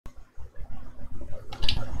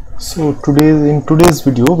So in today's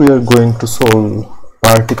video we are going to solve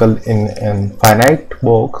particle in an finite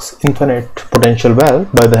box infinite potential well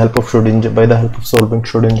by the help of solving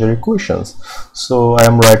Schrodinger equations. So I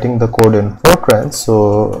am writing the code in Fortran.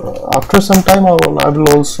 So after some time I will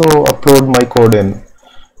also upload my code in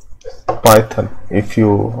Python if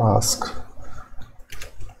you ask.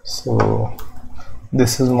 So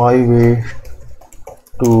this is my way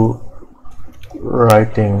to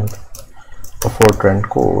writing a Fortran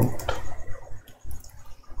code.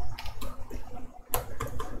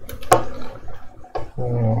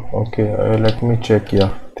 Okay, let me check.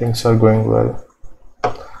 Yeah, things are going well.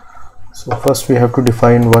 So first we have to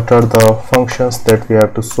define what are the functions that we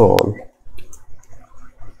have to solve.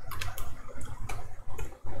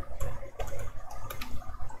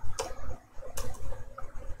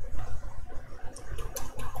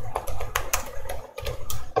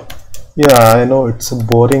 Yeah, I know it's a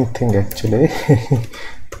boring thing actually.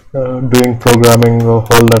 Doing programming all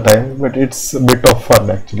the time, but it's a bit of fun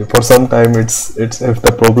actually. For some time it's if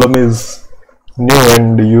the problem is new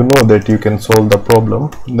and you know that you can solve the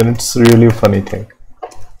problem, then it's really a funny thing.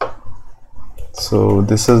 So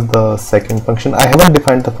this is the second function. I haven't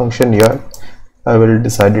defined the function yet. I will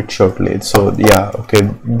decide it shortly. So yeah, okay,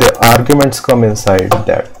 the arguments come inside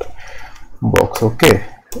that box. Okay,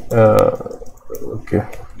 okay.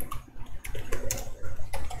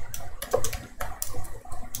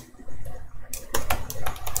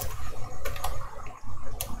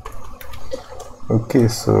 Okay,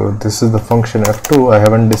 so this is the function f2. I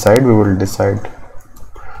haven't decided. We will decide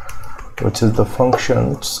which is the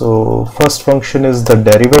function. So first function is the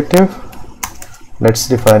derivative. Let's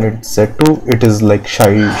define it z2. It is like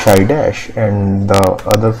shy dash, and the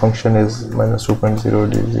other function is minus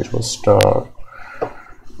 2.0 d0 star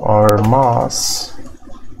or mass.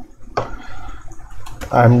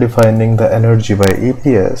 I'm defining the energy by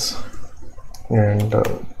EPS and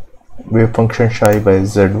wave function shy by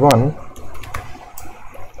z1.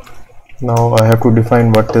 Now I have to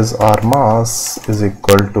define what is R mass is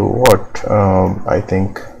equal to what. I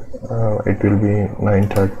think it will be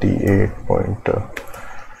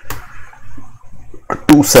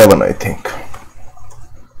 938.27 I think,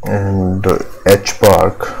 and H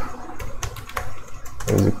park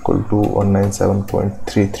is equal to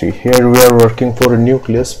 197.33. Here we are working for a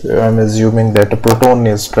nucleus. I am assuming that a proton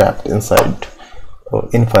is trapped inside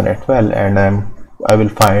infinite well, and I will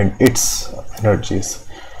find its energies.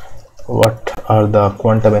 What are the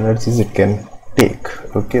quantum energies it can take?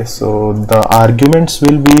 Okay, so the arguments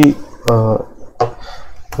will be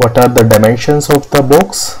what are the dimensions of the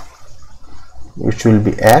box, which will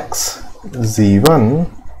be x, z1,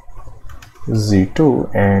 z2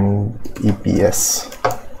 and EPS.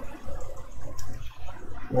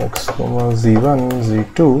 X, z1,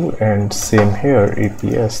 z2 and same here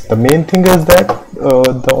EPS. The main thing is that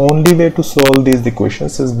the only way to solve these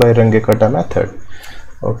equations is by Runga-Kutta method.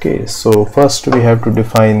 Okay, so first we have to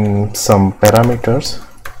define some parameters.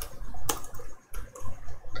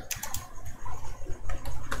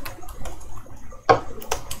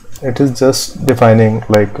 It is just defining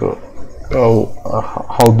like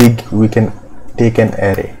how big we can take an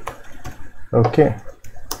array. Okay,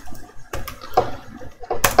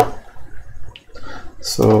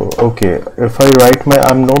 so okay, if I write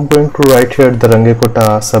I'm not going to write here the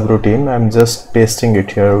Runga-Kutta subroutine. I'm just pasting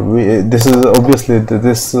it here. This is obviously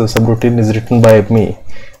this subroutine is written by me.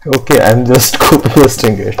 Okay, I'm just copy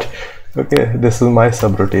pasting it. Okay, this is my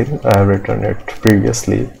subroutine. I have written it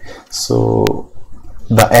previously. So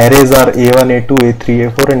the arrays are a1, a2, a3,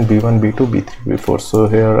 a4 and b1, b2, b3, b4. So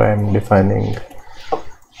here I am defining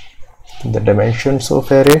the dimensions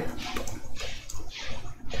of array.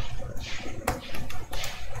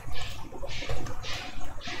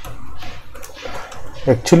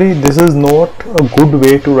 Actually, this is not a good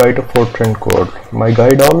way to write a Fortran code. My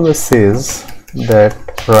guide always says that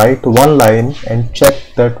write one line and check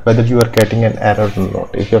that whether you are getting an error or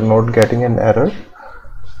not. If you are not getting an error,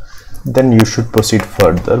 then you should proceed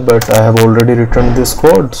further. But I have already written this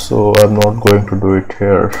code, so I'm not going to do it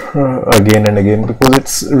here again and again,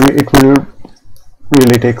 because it will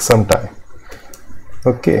really take some time.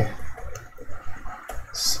 Okay,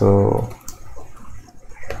 so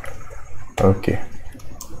okay.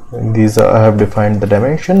 These are, I have defined the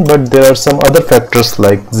dimension, but there are some other factors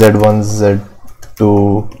like z1,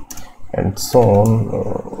 z2 and so on.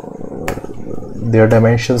 Their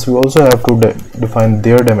dimensions, we also have to define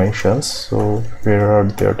their dimensions. So where are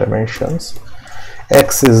their dimensions?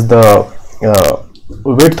 X is the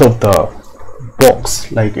width of the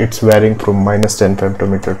box, like it's varying from minus 10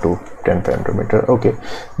 femtometer to 10 femtometer. Okay,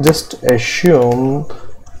 just assume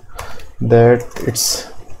that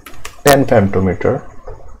it's 10 femtometer.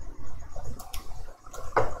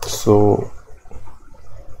 So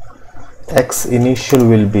x initial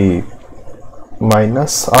will be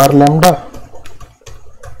minus r lambda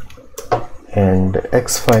and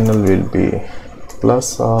x final will be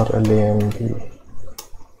plus r lambda.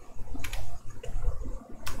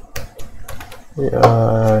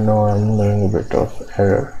 Yeah, no, I'm doing a bit of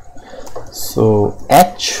error. So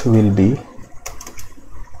h will be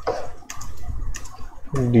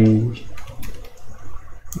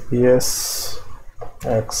ds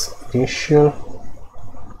x initial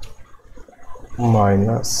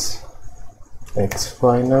minus x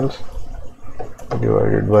final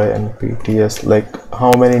divided by npts, like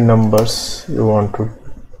how many numbers you want to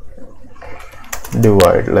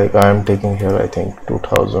divide. Like I am taking here I think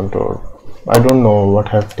 2000, or I don't know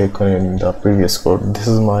what I've taken in the previous code. This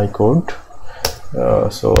is my code.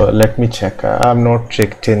 So let me check. I'm not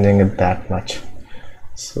changing it that much.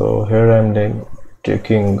 So here I'm then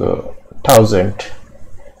taking 1000.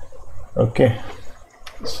 Okay,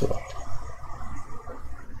 so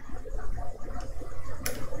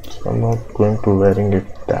I'm not going to varying it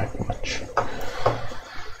that much.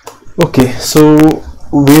 Okay, so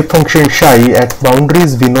wave function psi at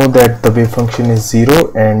boundaries, we know that the wave function is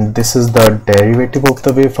 0 and this is the derivative of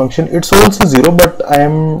the wave function. It's also 0, but I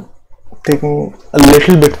am taking a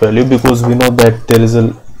little bit value because we know that there is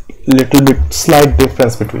a little bit slight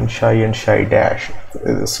difference between psi and psi dash.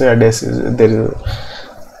 Psi dash is there is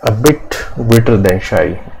a bit greater than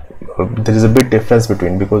psi. There is a bit difference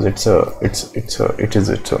between, because it is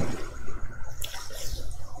a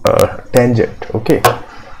tangent. Okay,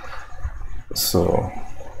 so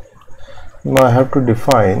now I have to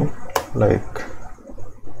define like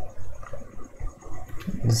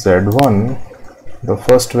z1, the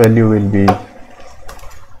first value will be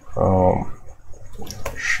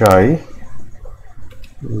psi,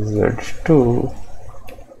 z2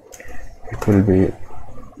 it will be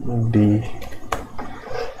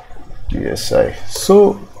dpsi.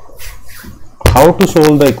 So how to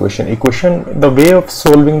solve the equation? The way of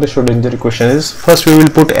solving the Schrodinger equation is, first we will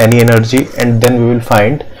put any energy and then we will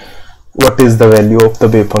find what is the value of the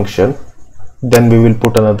wave function. Then we will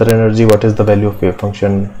put another energy, what is the value of wave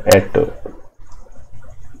function at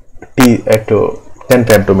t at 10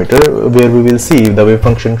 femtometer, where we will see if the wave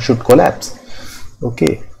function should collapse.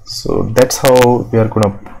 Okay, so that's how we are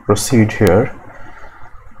gonna proceed here.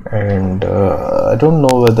 And I don't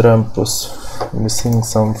know whether I'm missing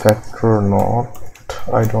some factor or not.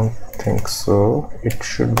 I don't think so. It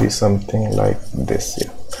should be something like this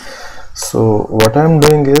here. So what I'm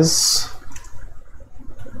doing is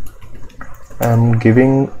I'm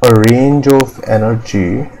giving a range of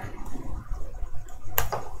energy,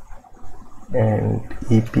 and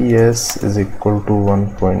EPS is equal to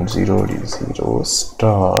 1.0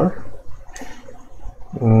 star.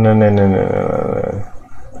 No.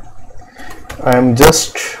 I am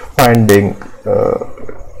just finding to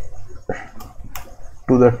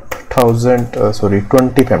the 20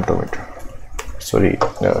 femtometer, 20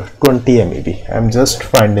 MeV. I am just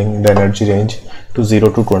finding the energy range to 0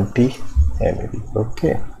 to 20 MeV.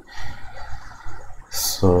 Okay,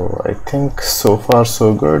 so I think so far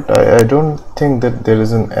so good. I don't think that there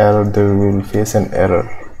is an error. There will face an error.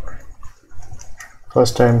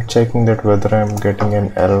 First I am checking that whether I am getting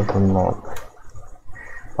an error or not.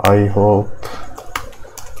 I hope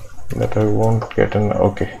that I won't get an,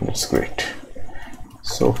 okay, that's great.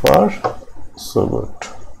 So far so good.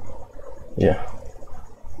 Yeah,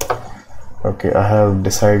 okay, I have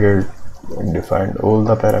defined all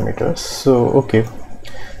the parameters. So okay,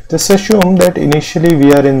 just assume that initially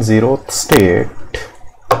we are in 0th state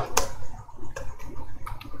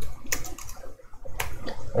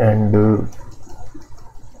and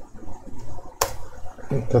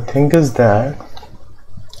the thing is that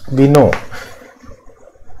we know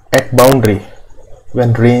at boundary,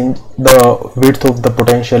 when range, the width of the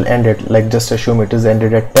potential ended, like just assume it is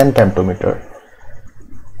ended at 10 femtometer,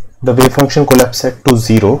 the wave function collapses to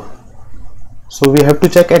 0. So we have to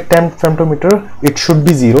check at 10 femtometer it should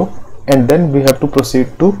be 0, and then we have to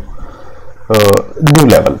proceed to new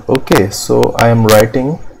level. Okay, so I am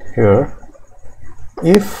writing here,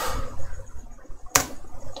 if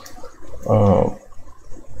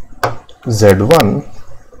z1,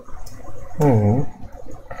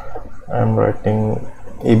 I am writing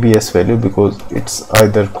ABS value because it's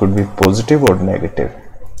either could be positive or negative,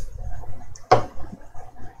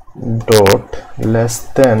 dot less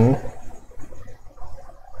than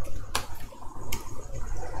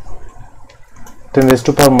 10 raised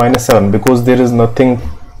to power minus 7, because there is nothing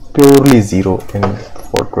purely 0 in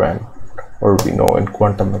Fortran. or we know in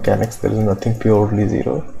quantum mechanics there is nothing purely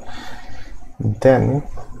zero. Then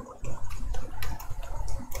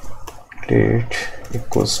state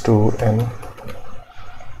equals to n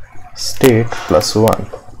state plus 1.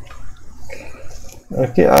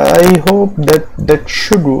 Okay, I hope that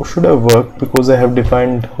should have worked, because I have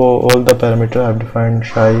defined all the parameters. I have defined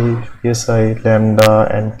psi, psi, lambda,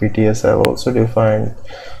 and npts. I have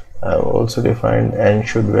also defined n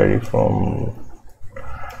should vary from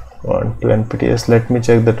 1 to npts. Let me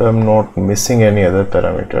check that I'm not missing any other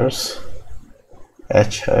parameters.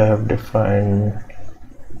 H I have defined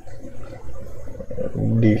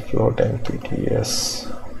dfloat npts.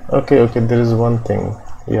 Okay, there is one thing.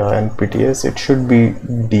 Yeah, npts, it should be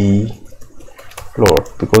dfloat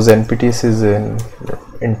because npts is an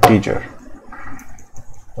integer.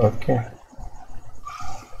 Okay,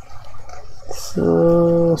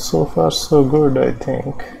 so far so good, I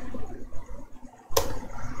think.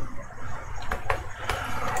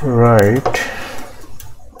 Right,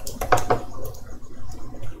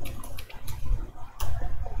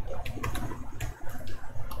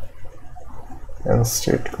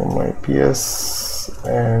 nstate comma ips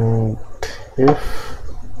and if,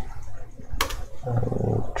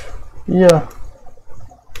 and yeah,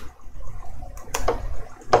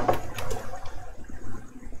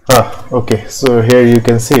 okay, so here you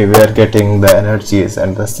can see we are getting the energies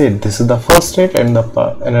and the state. This is the first state, and the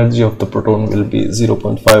energy of the proton will be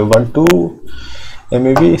 0.512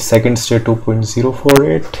 MeV, second state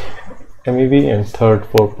 2.048 MeV, and third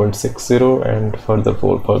 4.60, and further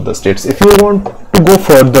for further states. If you want to go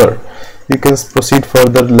further, you can proceed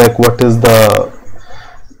further, like what is the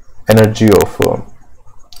energy of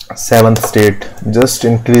seventh state, just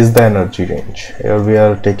increase the energy range. Here we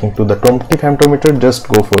are taking to the 20 femtometer, just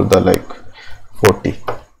go for the like 40.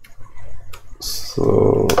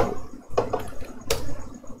 So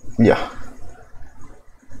yeah,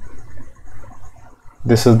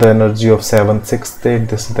 this is the energy of 7th, 6th state,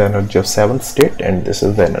 this is the energy of 7th state, and this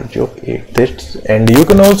is the energy of 8th state. And you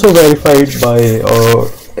can also verify it by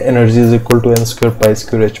energy is equal to n square pi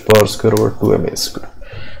square h power square over 2ma square.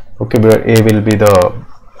 Okay, where a will be the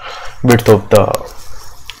width of the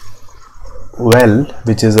well,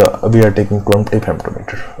 which is we are taking 20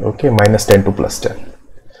 femtometer. Okay, minus 10 to plus 10.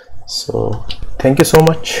 So thank you so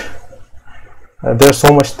much. There are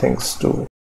so much things to